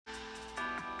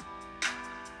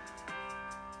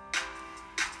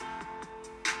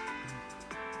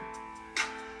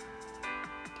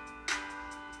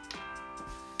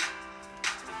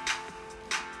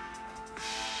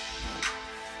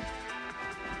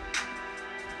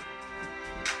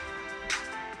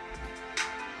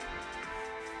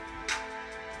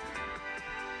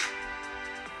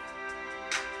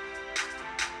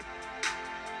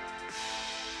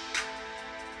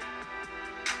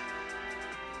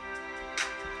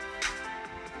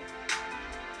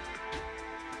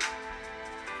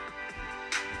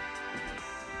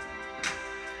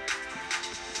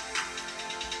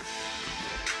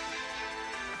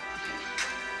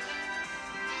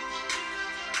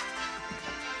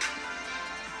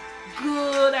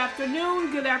Good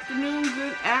afternoon, good afternoon,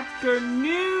 good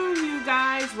afternoon, you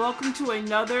guys. Welcome to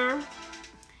another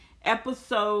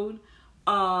episode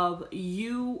of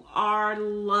You Are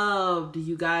Loved.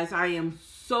 You guys, I am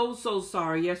so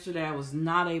sorry. Yesterday, I was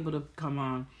not able to come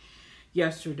on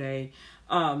yesterday.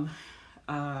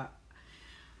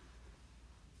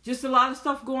 Just a lot of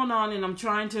stuff going on, and I'm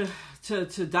trying to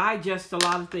digest a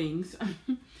lot of things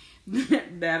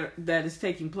that is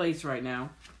taking place right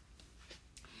now.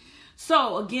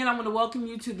 So, again, I'm going to welcome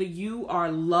you to the You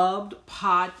Are Loved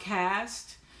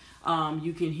podcast.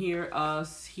 You can hear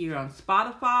us here on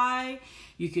Spotify.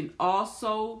 You can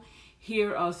also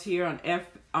hear us here on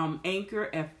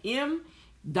Anchor FM.fm.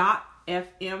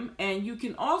 And you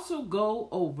can also go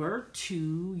over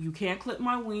to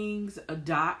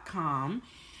youcan'tclipmywings.com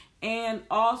and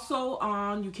also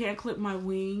on You Can't Clip My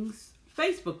Wings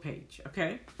Facebook page.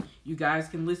 Okay? You guys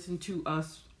can listen to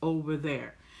us over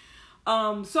there.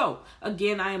 So,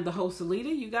 again, I am the host,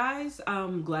 Alita, you guys.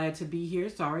 I'm glad to be here.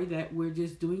 Sorry that we're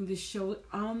just doing this show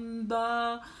on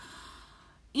the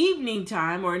evening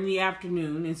time or in the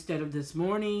afternoon instead of this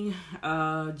morning.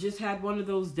 Just had one of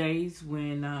those days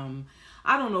when,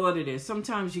 I don't know what it is.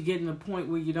 Sometimes you get in a point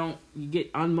where you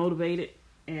get unmotivated,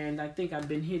 and I think I've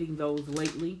been hitting those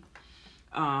lately.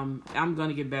 I'm going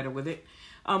to get better with it,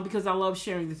 because I love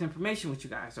sharing this information with you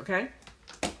guys, okay?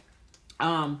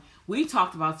 We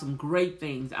talked about some great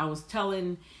things.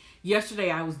 Yesterday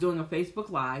I was doing a Facebook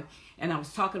Live, and I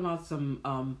was talking about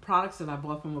some products that I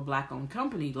bought from a Black-owned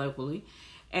company locally.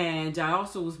 And I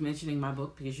also was mentioning my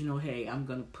book because, hey, I'm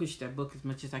going to push that book as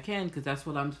much as I can because that's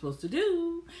what I'm supposed to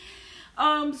do.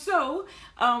 I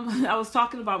was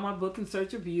talking about my book, In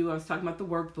Search of You. I was talking about the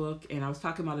workbook, and I was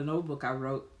talking about an old book I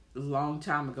wrote a long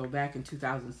time ago, back in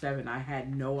 2007. I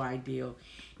had no idea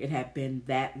it had been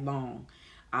that long.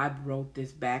 I wrote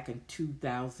this back in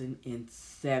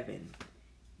 2007.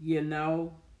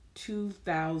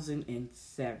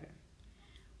 2007.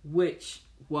 Which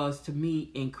was, to me,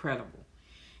 incredible.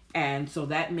 And so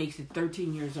that makes it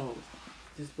 13 years old.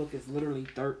 This book is literally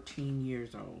 13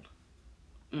 years old.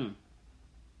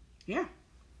 Yeah.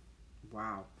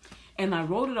 Wow. And I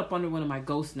wrote it up under one of my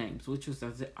ghost names, which was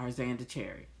Arzanda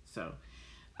Cherry. So,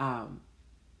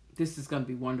 this is going to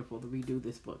be wonderful to redo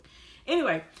this book.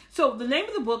 Anyway, so the name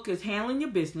of the book is Handling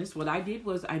Your Business. What I did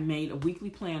was I made a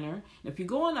weekly planner. And if you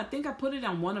go on, I think I put it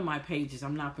on one of my pages.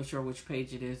 I'm not for sure which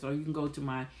page it is. Or you can go to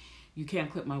my You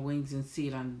Can't Clip My Wings and see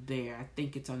it on there. I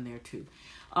think it's on there too.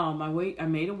 I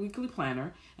made a weekly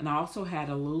planner. And I also had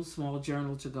a little small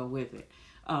journal to go with it.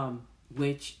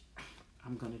 Which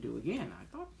I'm going to do again. I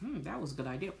thought, that was a good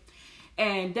idea.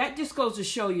 And that just goes to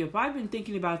show you, if I've been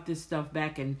thinking about this stuff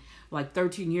back in like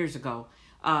 13 years ago,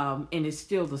 and it's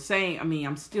still the same,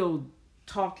 I'm still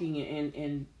talking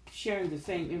and sharing the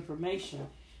same information,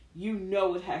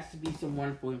 it has to be some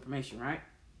wonderful information, right?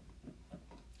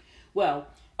 Well,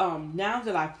 now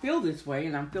that I feel this way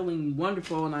and I'm feeling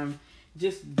wonderful and I'm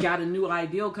just got a new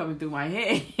idea coming through my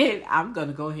head, I'm going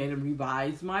to go ahead and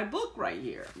revise my book right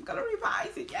here. I'm going to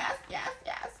revise it. Yes.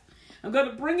 I'm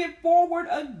going to bring it forward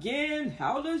again.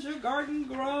 How does your garden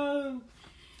grow?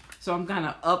 So I'm going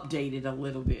to update it a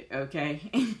little bit, okay?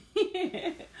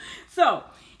 So,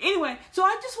 anyway,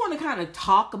 I just want to kind of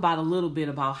talk about a little bit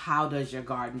about how does your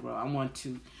garden grow. I want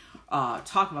to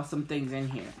talk about some things in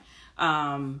here.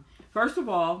 First of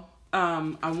all,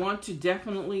 I want to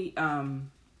definitely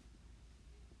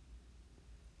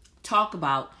talk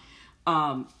about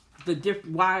why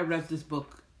I read this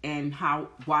book and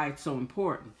why it's so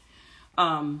important.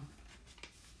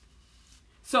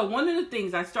 So one of the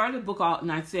things, I started the book out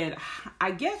and I said,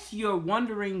 I guess you're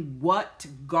wondering what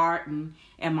garden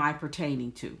am I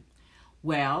pertaining to?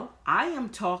 Well, I am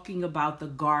talking about the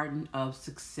garden of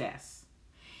success.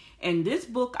 In this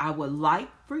book, I would like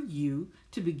for you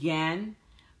to begin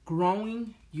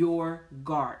growing your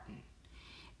garden.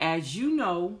 As you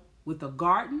know, with a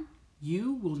garden,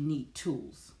 you will need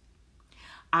tools.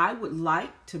 I would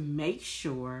like to make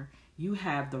sure you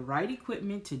have the right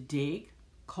equipment to dig,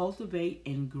 cultivate,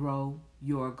 and grow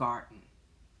your garden.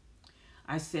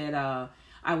 I said I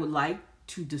would like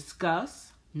to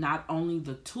discuss not only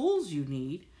the tools you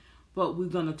need, but we're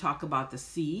going to talk about the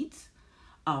seeds.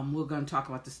 We're going to talk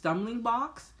about the stumbling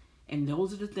blocks, and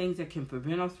those are the things that can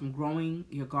prevent us from growing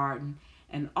your garden,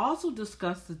 and also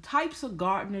discuss the types of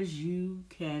gardeners you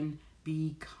can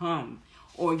become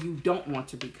or you don't want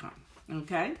to become.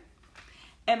 Okay?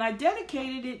 And I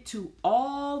dedicated it to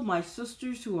all my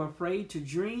sisters who are afraid to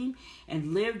dream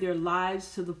and live their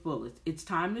lives to the fullest. It's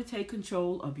time to take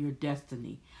control of your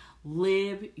destiny.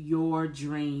 Live your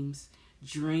dreams.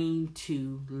 Dream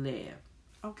to live.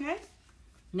 Okay?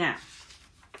 Now,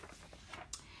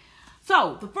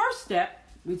 So the first step,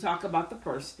 we talk about the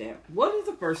first step. What is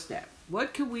the first step?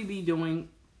 What could we be doing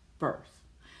first?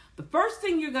 The first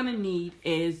thing you're going to need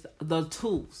is the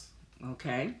tools,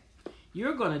 okay?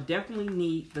 You're going to definitely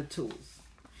need the tools.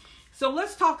 So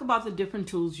let's talk about the different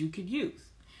tools you could use.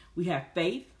 We have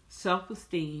faith,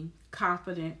 self-esteem,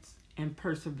 confidence, and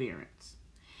perseverance.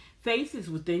 Faith is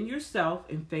within yourself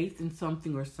and faith in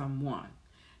something or someone.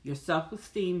 Your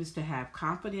self-esteem is to have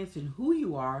confidence in who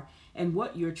you are and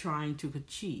what you're trying to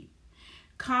achieve.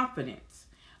 Confidence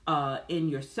in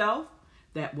yourself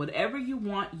that whatever you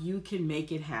want, you can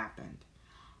make it happen.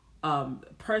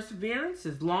 Perseverance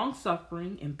is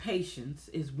long-suffering, and patience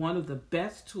is one of the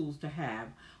best tools to have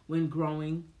when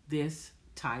growing this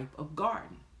type of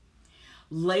garden.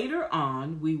 Later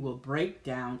on, we will break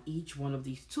down each one of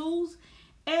these tools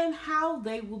and how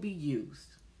they will be used.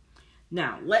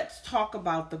 Now, let's talk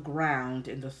about the ground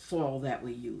and the soil that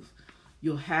we use.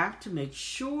 You'll have to make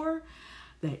sure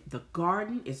that the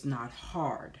garden is not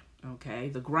hard, okay?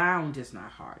 The ground is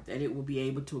not hard, that it will be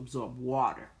able to absorb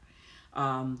water.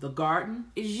 The garden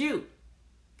is you,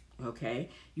 okay?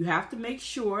 You have to make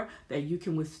sure that you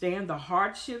can withstand the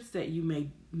hardships that you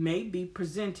may be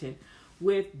presented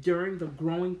with during the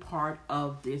growing part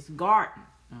of this garden,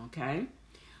 okay?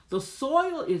 The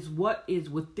soil is what is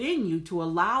within you to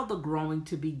allow the growing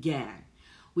to begin.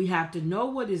 We have to know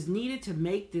what is needed to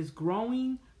make this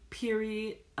growing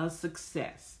period a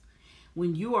success.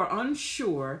 When you are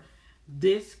unsure,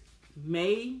 this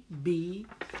may be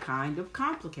kind of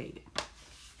complicated.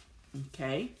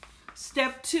 Okay?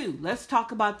 Step 2, let's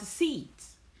talk about the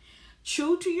seeds.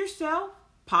 True to yourself,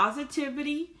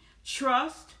 positivity,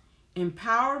 trust,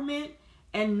 empowerment,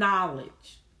 and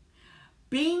knowledge.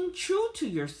 Being true to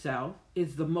yourself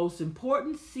is the most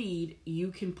important seed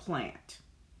you can plant.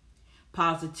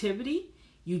 Positivity,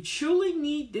 you truly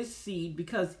need this seed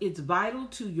because it's vital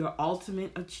to your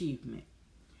ultimate achievement.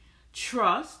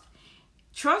 Trust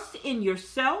in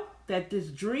yourself that this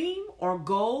dream or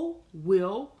goal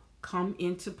will come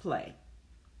into play.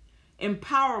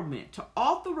 Empowerment, to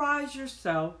authorize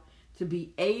yourself to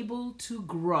be able to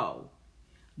grow.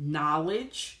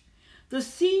 Knowledge, the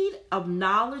seed of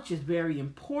knowledge is very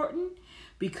important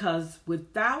because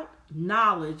without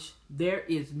knowledge, there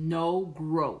is no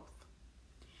growth.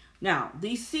 Now,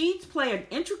 these seeds play an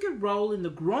intricate role in the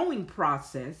growing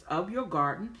process of your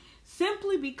garden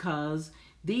simply because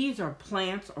these are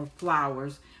plants or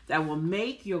flowers that will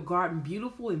make your garden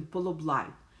beautiful and full of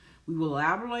life. We will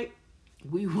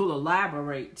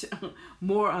elaborate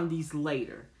more on these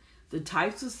later. The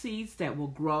types of seeds that will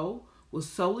grow will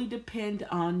solely depend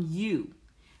on you.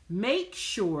 Make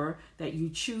sure that you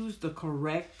choose the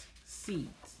correct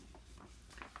seeds.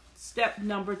 Step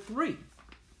number 3.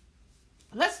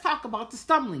 Let's talk about the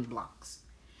stumbling blocks.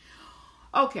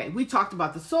 Okay, we talked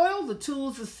about the soil, the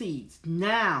tools, the seeds.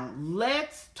 Now,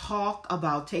 let's talk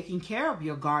about taking care of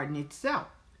your garden itself.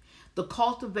 The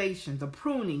cultivation, the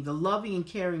pruning, the loving and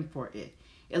caring for it.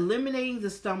 Eliminating the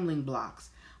stumbling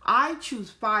blocks. I choose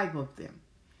 5 of them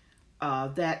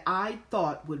that I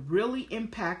thought would really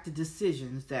impact the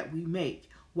decisions that we make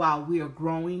while we are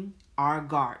growing our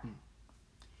garden.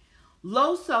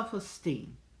 Low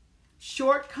self-esteem,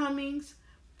 shortcomings,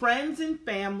 friends and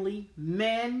family,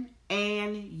 men,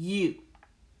 and you.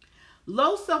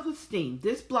 Low self-esteem.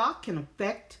 This block can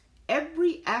affect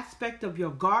every aspect of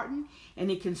your garden, and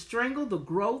it can strangle the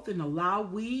growth and allow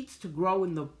weeds to grow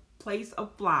in the place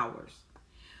of flowers.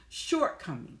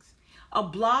 Shortcomings.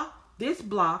 This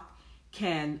block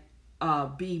can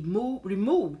be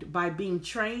removed by being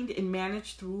trained and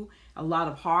managed through a lot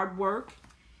of hard work,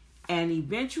 and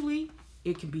eventually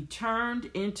it can be turned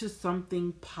into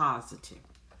something positive.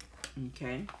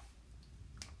 Okay.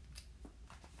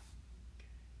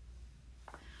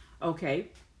 Okay.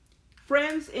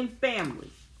 Friends and family.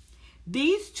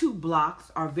 These 2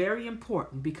 blocks are very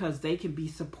important because they can be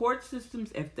support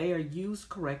systems if they are used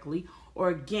correctly, or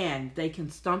again, they can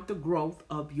stunt the growth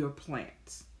of your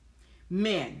plants.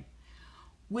 Men.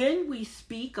 When we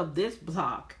speak of this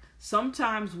block,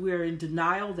 sometimes we're in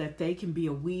denial that they can be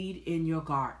a weed in your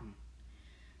garden.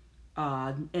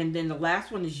 And then the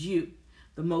last one is you.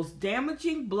 The most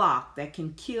damaging block that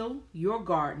can kill your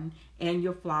garden and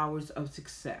your flowers of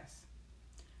success.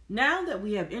 Now that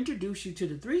we have introduced you to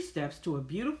the 3 steps to a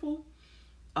beautiful,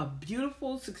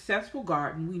 successful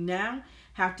garden, we now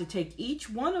have to take each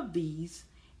one of these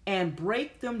and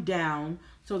break them down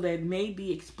so that it may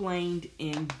be explained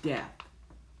in depth.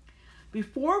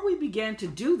 Before we begin to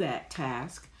do that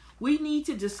task, we need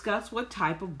to discuss what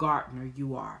type of gardener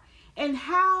you are and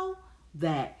how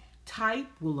that type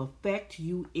will affect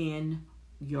you in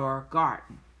your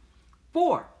garden.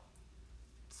 4.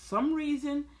 some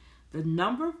reason, the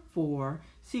number 4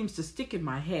 seems to stick in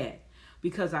my head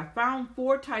because I found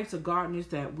 4 types of gardeners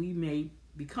that we may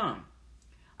become.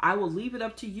 I will leave it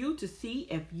up to you to see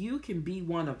if you can be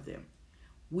one of them.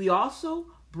 We also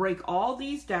break all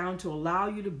these down to allow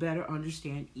you to better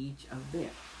understand each of them.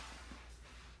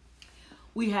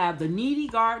 We have the needy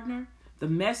gardener, the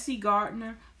messy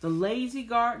gardener, the lazy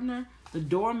gardener, the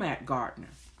doormat gardener.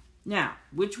 Now,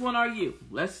 which one are you?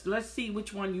 Let's see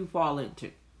which one you fall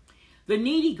into. The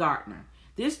needy gardener.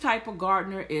 This type of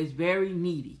gardener is very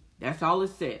needy. That's all it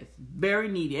says. Very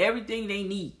needy. Everything they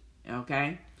need.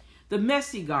 Okay? The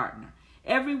messy gardener.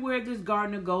 Everywhere this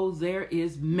gardener goes, there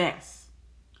is mess.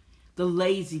 The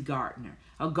lazy gardener.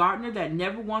 A gardener that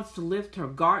never wants to lift her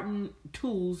garden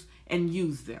tools and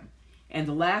use them. And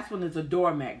the last one is a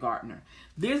doormat gardener.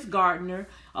 This gardener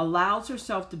allows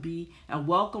herself to be a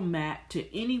welcome mat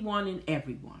to anyone and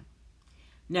everyone.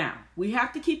 Now, we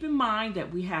have to keep in mind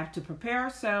that we have to prepare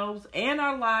ourselves and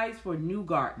our lives for a new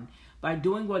garden by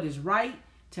doing what is right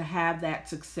to have that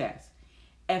success.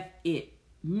 If it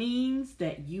means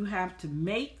that you have to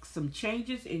make some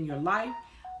changes in your life,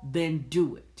 then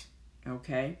do it.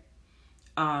 Okay?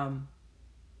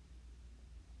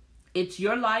 It's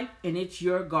your life and it's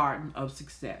your garden of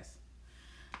success.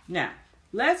 Now,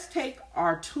 let's take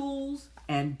our tools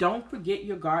and don't forget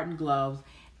your garden gloves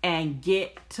and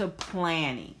get to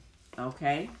planning.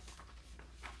 Okay?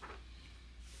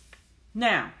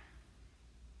 Now,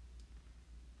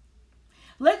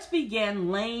 let's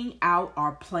begin laying out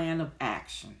our plan of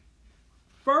action.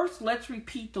 First, let's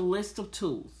repeat the list of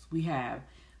tools. We have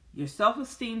your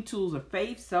self-esteem tools of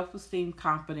faith, self-esteem,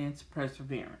 confidence,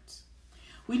 perseverance.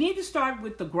 We need to start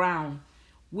with the ground,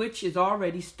 which is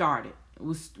already started,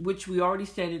 which we already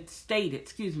stated,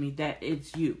 that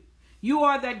it's you. You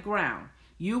are that ground.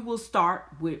 We'll start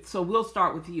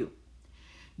with you.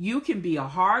 You can be a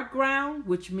hard ground,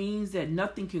 which means that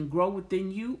nothing can grow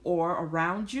within you or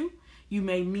around you. You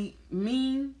may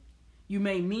mean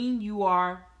you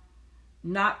are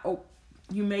not.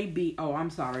 You may be. Oh, I'm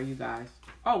sorry, you guys.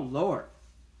 Oh, Lord.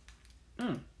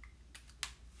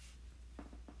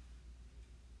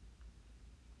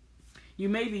 You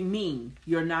may be mean.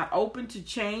 You're not open to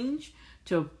change,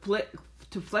 to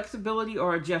flexibility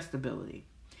or adjustability.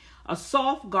 A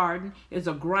soft garden is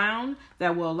a ground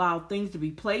that will allow things to be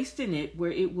placed in it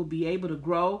where it will be able to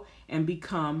grow and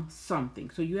become something.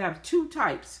 So you have 2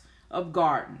 types of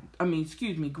ground.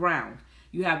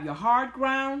 You have your hard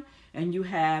ground and you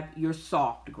have your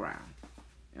soft ground.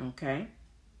 Okay?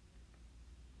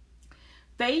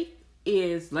 Faith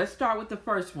is, let's start with the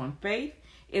first one. Faith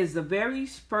is the very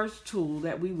first tool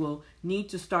that we will need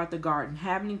to start the garden.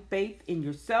 Having faith in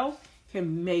yourself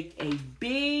can make a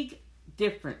big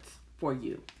difference for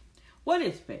you. What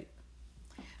is faith?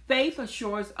 Faith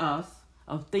assures us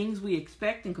of things we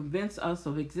expect and convinces us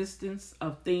of existence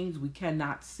of things we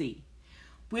cannot see.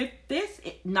 With this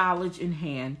knowledge in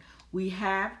hand, we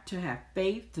have to have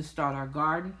faith to start our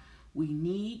garden. We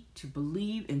need to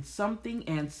believe in something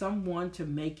and someone to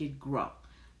make it grow.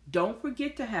 Don't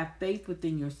forget to have faith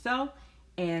within yourself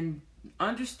and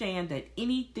understand that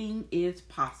anything is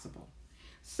possible.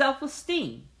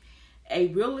 Self-esteem, a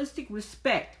realistic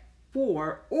respect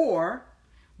for or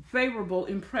favorable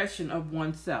impression of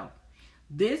oneself.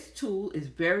 This tool is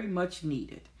very much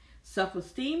needed.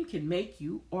 Self-esteem can make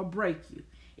you or break you.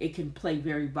 It can play a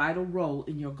very vital role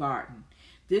in your garden.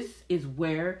 This is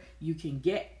where you can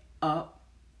get up.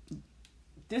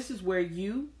 This is where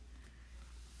you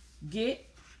get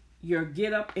your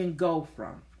get up and go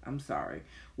from.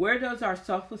 Where does our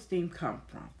self-esteem come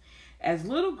from? As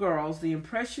little girls, the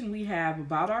impression we have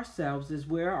about ourselves is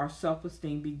where our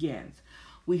self-esteem begins.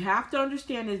 We have to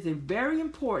understand it is very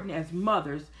important as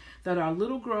mothers that our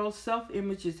little girls'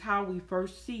 self-image is how we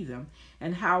first see them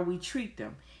and how we treat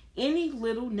them. Any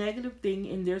little negative thing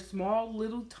in their small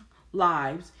little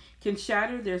lives can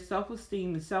shatter their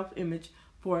self-esteem and self-image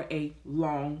for a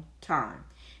long time.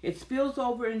 It spills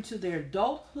over into their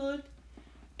adulthood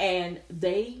and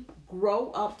they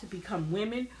grow up to become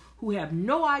women who have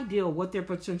no idea what their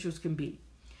potentials can be.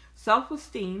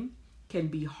 Self-esteem can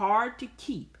be hard to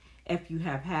keep if you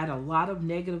have had a lot of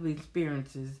negative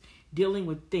experiences dealing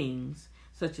with things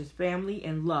such as family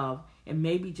and love and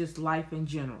maybe just life in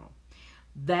general.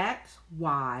 That's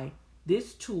why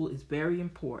this tool is very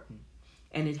important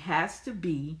and it has to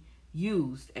be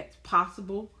used as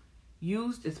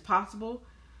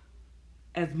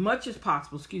much as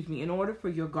possible, in order for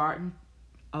your garden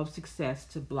of success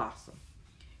to blossom.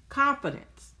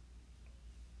 Confidence.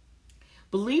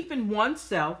 Belief in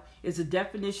oneself is a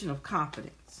definition of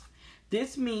confidence.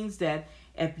 This means that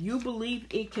if you believe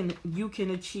you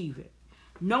can achieve it.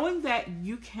 Knowing that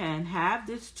you can have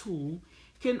this tool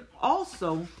can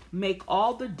also make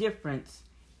all the difference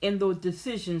in the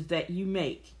decisions that you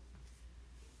make.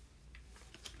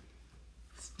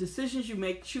 Decisions you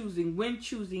make when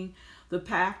choosing the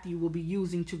path you will be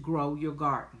using to grow your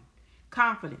garden.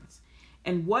 Confidence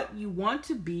and what you want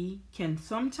to be can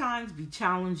sometimes be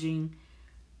challenging.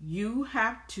 You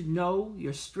have to know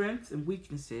your strengths and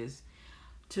weaknesses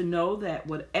to know that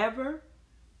whatever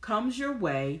comes your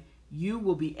way, you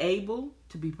will be able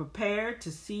to be prepared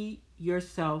to see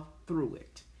yourself through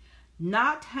it.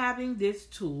 Not having this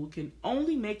tool can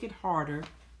only make it harder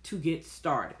to get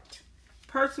started.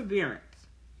 Perseverance.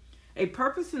 A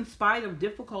purpose in spite of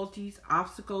difficulties,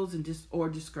 obstacles, and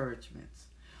discouragements.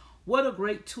 What a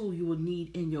great tool you will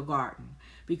need in your garden,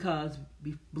 because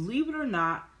believe it or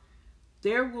not,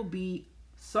 there will be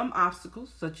some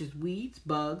obstacles such as weeds,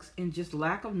 bugs, and just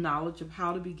lack of knowledge of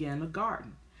how to begin a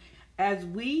garden. As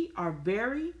we are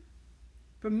very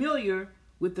familiar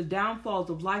with the downfalls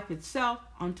of life itself,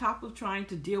 on top of trying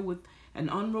to deal with an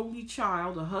unruly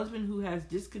child, a husband who has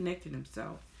disconnected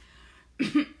himself,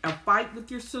 a fight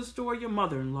with your sister or your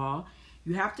mother-in-law,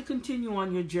 you have to continue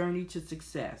on your journey to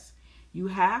success. You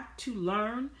have to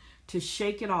learn to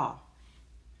shake it off.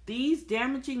 These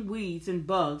damaging weeds and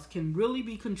bugs can really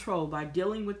be controlled by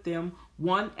dealing with them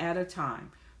one at a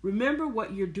time. Remember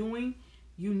what you're doing.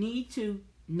 You need to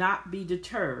not be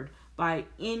deterred by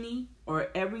any or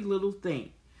every little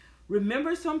thing.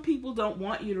 Remember, some people don't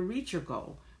want you to reach your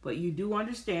goal, but you do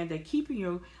understand that keeping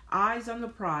your eyes on the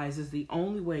prize is the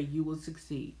only way you will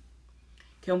succeed.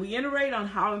 Can we iterate on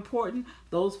how important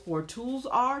those 4 tools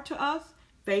are to us?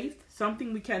 Faith,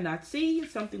 something we cannot see,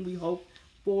 something we hope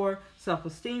for.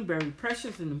 Self-esteem, very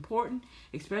precious and important,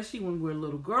 especially when we're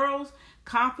little girls.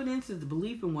 Confidence is the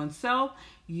belief in oneself.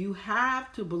 You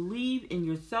have to believe in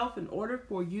yourself in order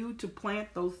for you to plant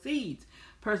those seeds.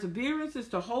 Perseverance is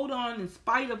to hold on in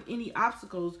spite of any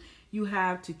obstacles you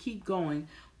have to keep going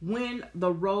when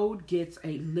the road gets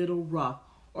a little rough,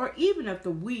 or even if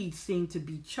the weeds seem to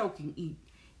be choking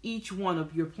each one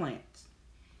of your plants.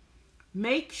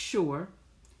 Make sure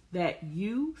that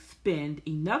you spend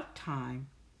enough time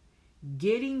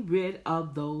getting rid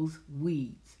of those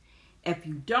weeds. If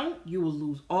you don't, you will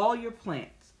lose all your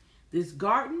plants. This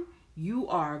garden you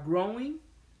are growing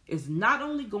is not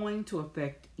only going to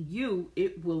affect you,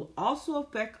 it will also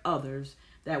affect others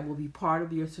that will be part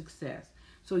of your success.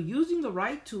 So using the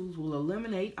right tools will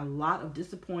eliminate a lot of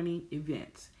disappointing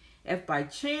events. If by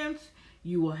chance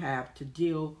you will have to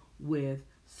deal with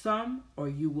some, or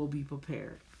you will be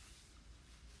prepared.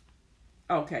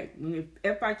 Okay,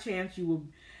 if by chance you will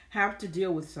have to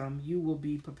deal with some, you will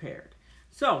be prepared.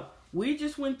 So we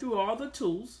just went through all the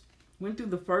tools, went through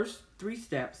the first 3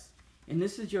 steps, and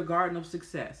this is your garden of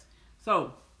success.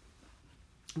 So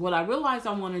what I realized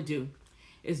I want to do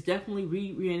is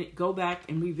definitely go back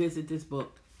and revisit this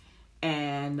book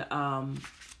and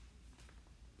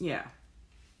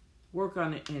work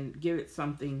on it and give it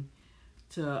something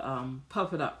to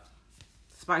puff it up,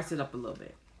 spice it up a little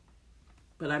bit.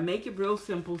 But I make it real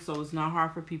simple so it's not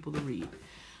hard for people to read.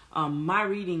 My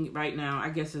reading right now, I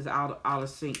guess, is out of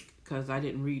sync because I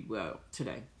didn't read well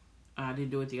today. I didn't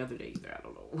do it the other day either. I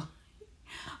don't know.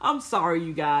 I'm sorry,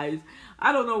 you guys.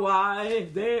 I don't know why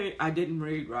I didn't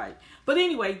read right. But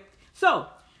anyway, so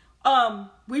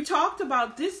we talked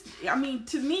about this. I mean,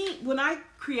 to me, when I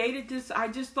created this, I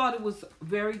just thought it was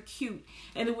very cute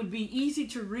and it would be easy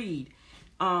to read.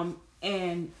 So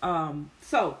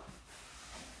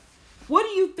what do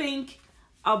you think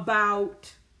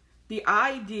about the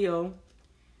ideal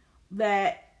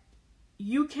that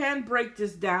you can break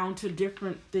this down to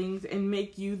different things and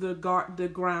make you the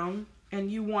ground,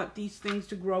 and you want these things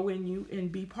to grow in you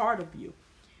and be part of you?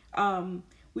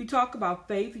 We talk about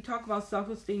faith, we talk about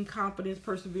self-esteem, confidence,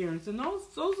 perseverance, and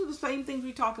those are the same things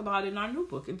we talk about in our new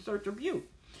book, In Search of You.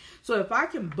 So if I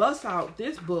can bust out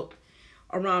this book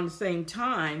around the same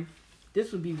time,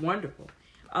 this would be wonderful.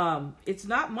 It's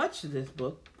not much to this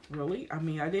book, really. I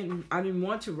mean, I didn't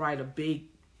want to write a big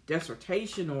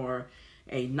dissertation or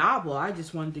a novel. I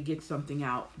just wanted to get something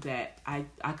out that I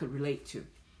could relate to.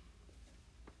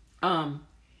 And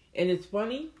it's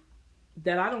funny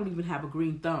that I don't even have a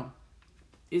green thumb.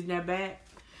 Isn't that bad?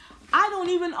 I don't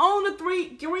even own a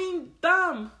green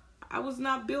thumb. I was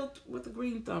not built with a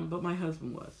green thumb, but my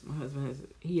husband was. My husband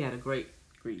he has a great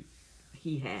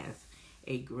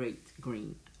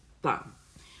green thumb.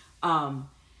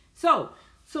 So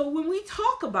when we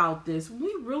talk about this, when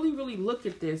we really, really look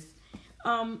at this,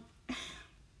 I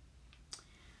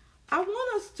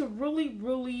want us to really,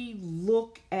 really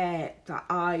look at the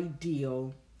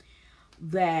ideal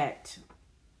that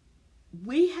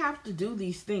we have to do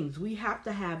these things. We have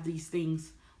to have these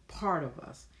things part of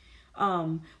us.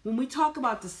 When we talk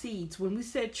about the seeds, when we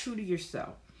said true to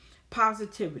yourself,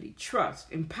 positivity,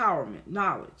 trust, empowerment,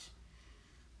 knowledge,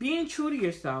 being true to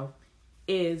yourself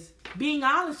is being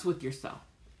honest with yourself.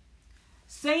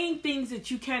 Saying things that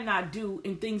you cannot do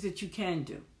and things that you can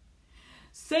do.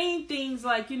 Saying things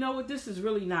like, you know what, this is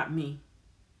really not me.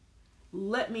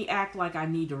 Let me act like I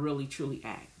need to really, truly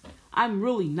act. I'm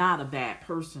really not a bad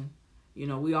person. You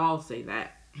know, we all say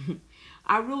that.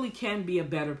 I really can be a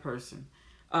better person.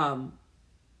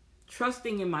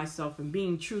 Trusting in myself and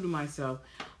being true to myself.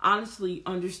 Honestly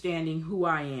understanding who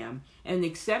I am and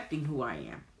accepting who I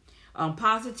am.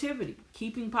 Positivity.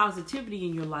 Keeping positivity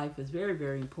in your life is very,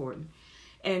 very important.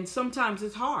 And sometimes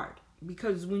it's hard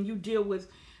because when you deal with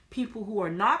people who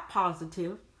are not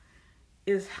positive,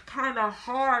 it's kind of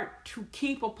hard to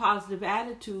keep a positive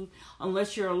attitude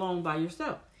unless you're alone by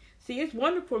yourself. See, it's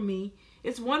wonderful for me.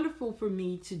 It's wonderful for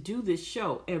me to do this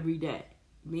show every day,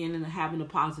 being and having a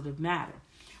positive matter.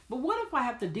 But what if I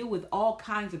have to deal with all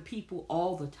kinds of people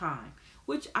all the time?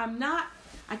 Which I'm not,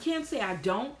 I can't say I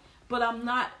don't, but I'm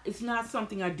not, it's not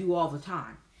something I do all the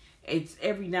time. It's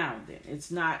every now and then.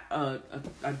 It's not a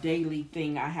daily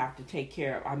thing I have to take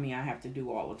care of. I mean, I have to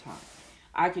do all the time.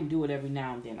 I can do it every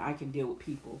now and then. I can deal with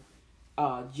people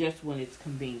just when it's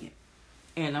convenient.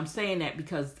 And I'm saying that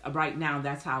because right now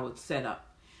that's how it's set up.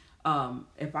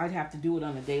 If I'd have to do it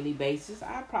on a daily basis,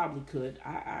 I probably could.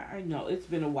 I know it's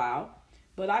been a while,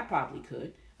 but I probably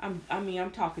could. I'm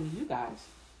talking to you guys.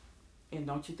 And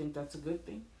don't you think that's a good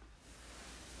thing?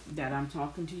 That I'm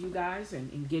talking to you guys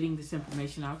and getting this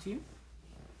information out to you.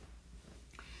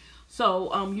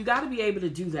 So you got to be able to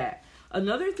do that.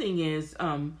 Another thing is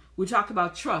we talk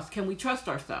about trust. Can we trust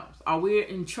ourselves? Are we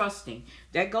entrusting?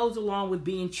 That goes along with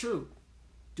being true.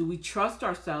 Do we trust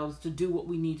ourselves to do what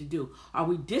we need to do? Are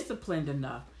we disciplined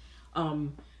enough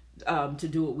to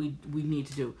do what we need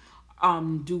to do?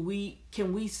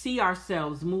 Can we see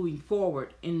ourselves moving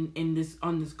forward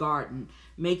on this garden,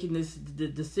 making the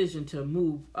decision to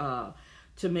move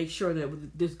to make sure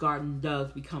that this garden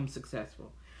does become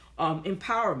successful?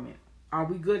 Empowerment. Are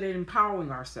we good at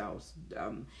empowering ourselves?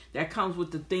 That comes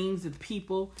with the things, the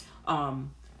people,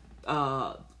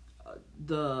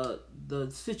 the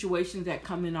situations that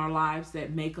come in our lives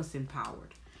that make us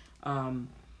empowered.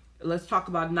 Let's talk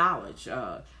about knowledge.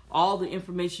 All the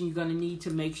information you're going to need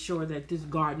to make sure that this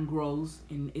garden grows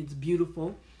and it's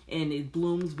beautiful and it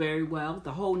blooms very well,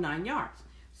 the whole 9 yards.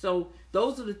 So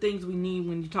those are the things we need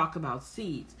when you talk about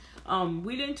seeds.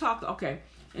 We didn't talk, okay.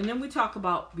 And then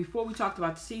before we talked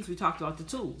about the seeds, we talked about the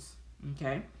tools.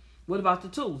 Okay. What about the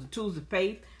tools? The tools of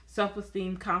faith,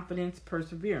 self-esteem, confidence,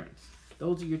 perseverance.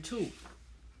 Those are your tools.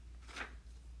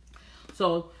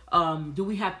 So, do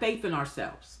we have faith in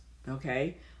ourselves?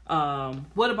 Okay.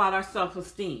 What about our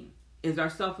self-esteem? Is our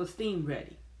self-esteem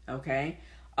ready? Okay.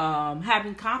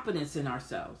 Having confidence in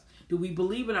ourselves. Do we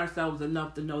believe in ourselves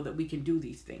enough to know that we can do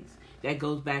these things? That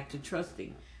goes back to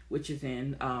trusting, which is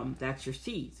that's your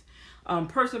seeds.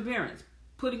 Perseverance,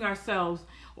 putting ourselves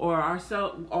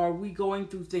are we going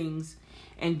through things,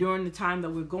 and during the time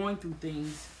that we're going through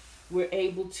things, we're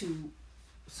able to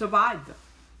survive them.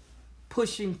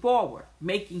 Pushing forward,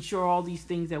 making sure all these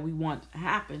things that we want to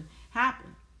happen.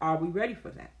 Are we ready for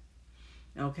that?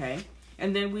 Okay.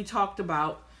 And then we talked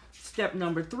about step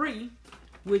number 3,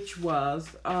 which was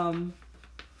the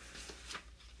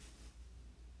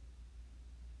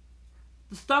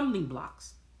stumbling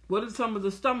blocks. What are some of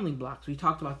the stumbling blocks? We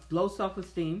talked about low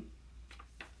self-esteem.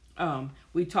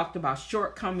 We talked about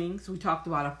shortcomings. We talked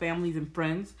about our families and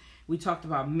friends. We talked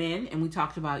about men, and we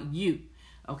talked about you.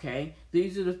 Okay,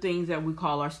 these are the things that we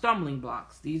call our stumbling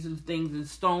blocks. These are the things, the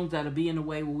stones that'll be in the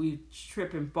way where we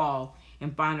trip and fall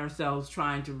and find ourselves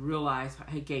trying to realize,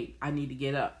 hey, Kate, I need to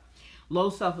get up. Low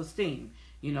self-esteem,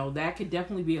 that could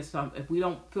definitely be if we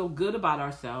don't feel good about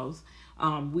ourselves,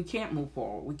 we can't move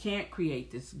forward. We can't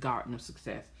create this garden of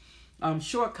success.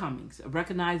 Shortcomings,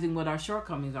 recognizing what our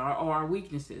shortcomings are or our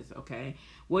weaknesses. Okay,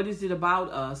 what is it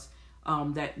about us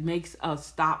that makes us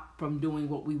stop from doing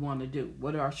what we want to do?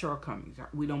 What are our shortcomings?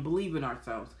 We don't believe in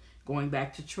ourselves. Going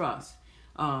back to trust.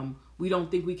 We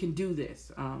don't think we can do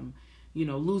this.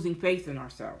 Losing faith in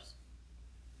ourselves.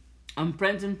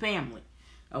 Friends and family.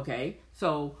 Okay,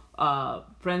 so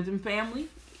friends and family,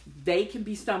 they can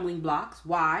be stumbling blocks.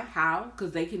 Why? How?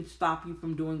 Because they can stop you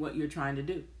from doing what you're trying to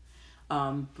do.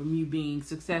 From you being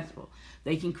successful.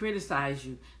 They can criticize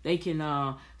you. They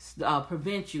can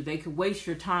prevent you. They can waste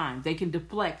your time. They can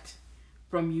deflect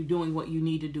from you doing what you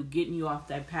need to do, getting you off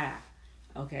that path.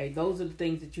 Okay, those are the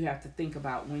things that you have to think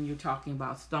about when you're talking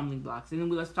about stumbling blocks. And then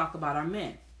let's talk about our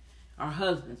men. our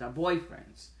husbands, our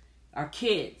boyfriends, our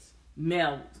kids,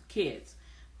 male kids,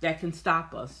 that can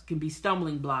stop us, can be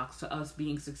stumbling blocks to us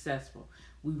being successful.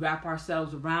 We wrap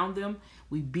ourselves around them,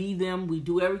 we be them, we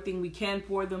do everything we can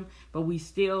for them, but we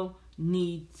still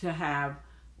need to have,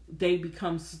 they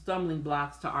become stumbling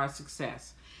blocks to our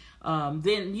success.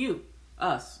 Then you,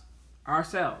 us,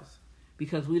 ourselves,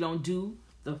 because we don't do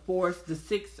the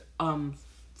six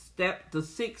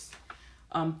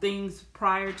things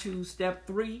prior to step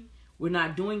 3. We're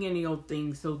not doing any old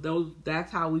things, so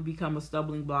that's how we become a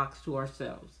stumbling blocks to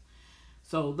ourselves.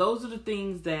 So those are the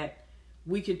things that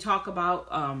we could talk about.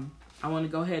 I want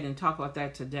to go ahead and talk about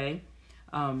that today,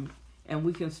 and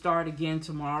we can start again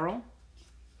tomorrow.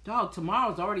 Dog,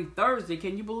 tomorrow's already Thursday.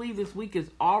 Can you believe this week is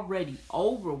already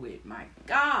over with? My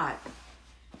God.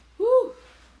 Whew.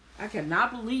 I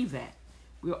cannot believe that.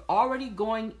 We're already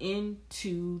going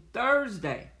into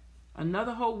Thursday.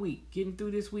 Another whole week. Getting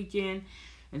through this weekend.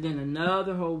 And then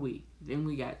another whole week. Then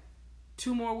we got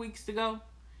 2 more weeks to go.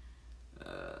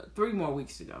 3 more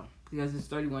weeks to go. Because it's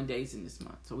 31 days in this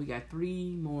month. So we got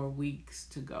 3 more weeks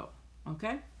to go.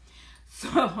 Okay?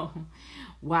 So,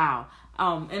 wow.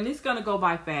 And it's going to go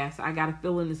by fast. I got a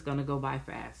feeling it's going to go by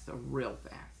fast. So real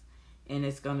fast. And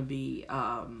it's going to be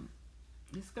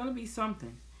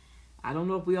something. I don't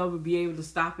know if we'll ever be able to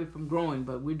stop it from growing,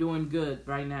 but we're doing good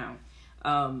right now.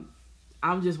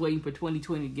 I'm just waiting for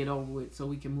 2020 to get over with so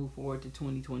we can move forward to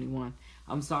 2021.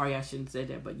 I'm sorry I shouldn't say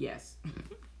that, but yes.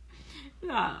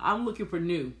 Nah, I'm looking for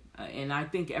new. And I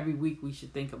think every week we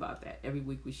should think about that. Every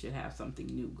week we should have something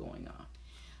new going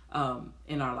on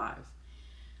in our lives.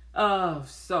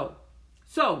 So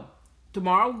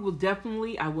tomorrow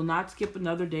I will not skip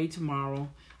another day tomorrow.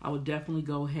 I will definitely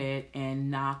go ahead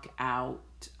and knock out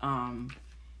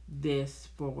this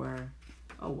for,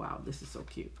 oh wow, this is so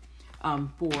cute.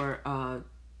 For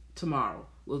tomorrow.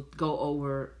 We'll go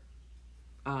over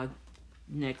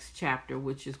next chapter,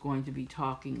 which is going to be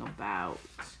talking about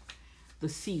the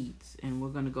seeds, and we're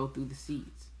going to go through the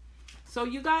seeds. So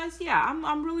you guys, yeah,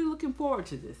 I'm really looking forward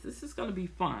to this. This is going to be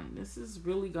fun. This is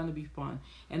really going to be fun.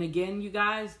 And again, you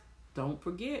guys, don't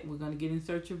forget, we're going to get In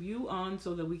Search of You on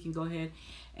so that we can go ahead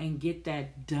and get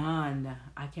that done.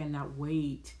 I cannot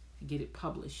wait to get it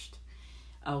published.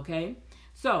 Okay?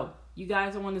 So, you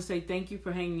guys, I want to say thank you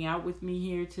for hanging out with me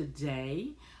here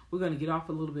today. We're going to get off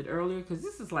a little bit earlier because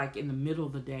this is like in the middle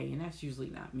of the day, and that's usually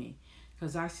not me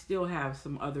because I still have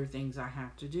some other things I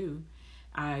have to do.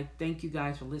 I thank you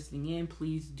guys for listening in.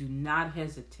 Please do not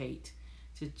hesitate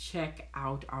to check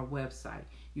out our website.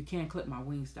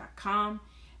 YouCan'tClipMyWings.com.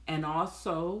 And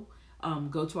also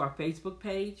go to our Facebook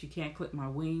page, You Can't Clip My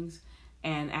Wings,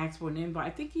 and ask for an invite. I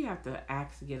think you have to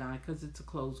ask to get on it because it's a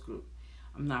closed group.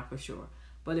 I'm not for sure.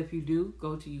 But if you do,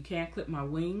 go to You Can't Clip My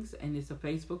Wings, and it's a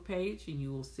Facebook page, and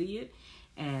you will see it.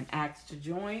 And ask to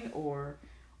join, or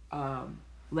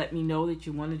let me know that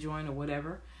you want to join, or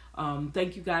whatever.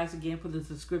 Thank you guys again for the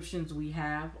subscriptions we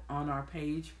have on our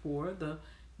page for the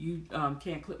You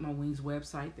Can't Clip My Wings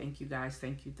website. Thank you guys.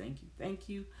 Thank you, thank you, thank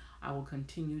you. I will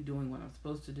continue doing what I'm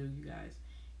supposed to do, you guys.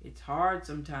 It's hard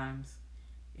sometimes.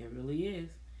 It really is.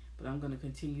 But I'm going to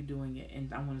continue doing it.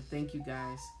 And I want to thank you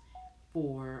guys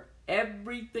for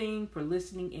everything, for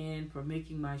listening in, for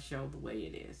making my show the way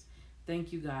it is.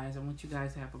 Thank you guys. I want you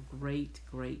guys to have a great,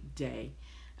 great day.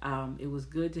 It was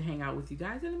good to hang out with you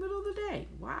guys in the middle of the day.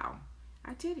 Wow.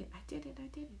 I did it.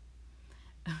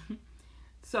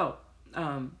 So,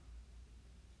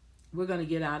 we're going to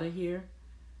get out of here.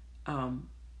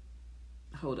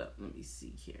 Hold up. Let me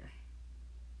see here.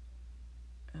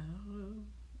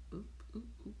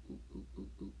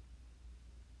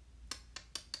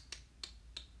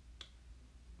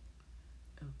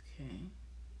 Okay.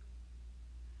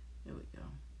 There we go.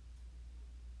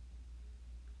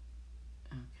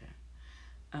 Okay.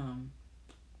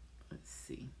 Let's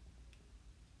see.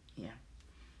 Yeah.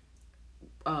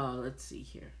 Let's see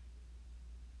here.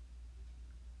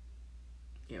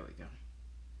 There we go.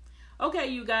 Okay,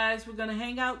 you guys, we're going to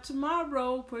hang out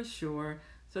tomorrow for sure.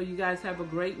 So you guys have a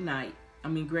great night.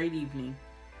 Great evening.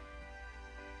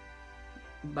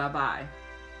 Bye-bye.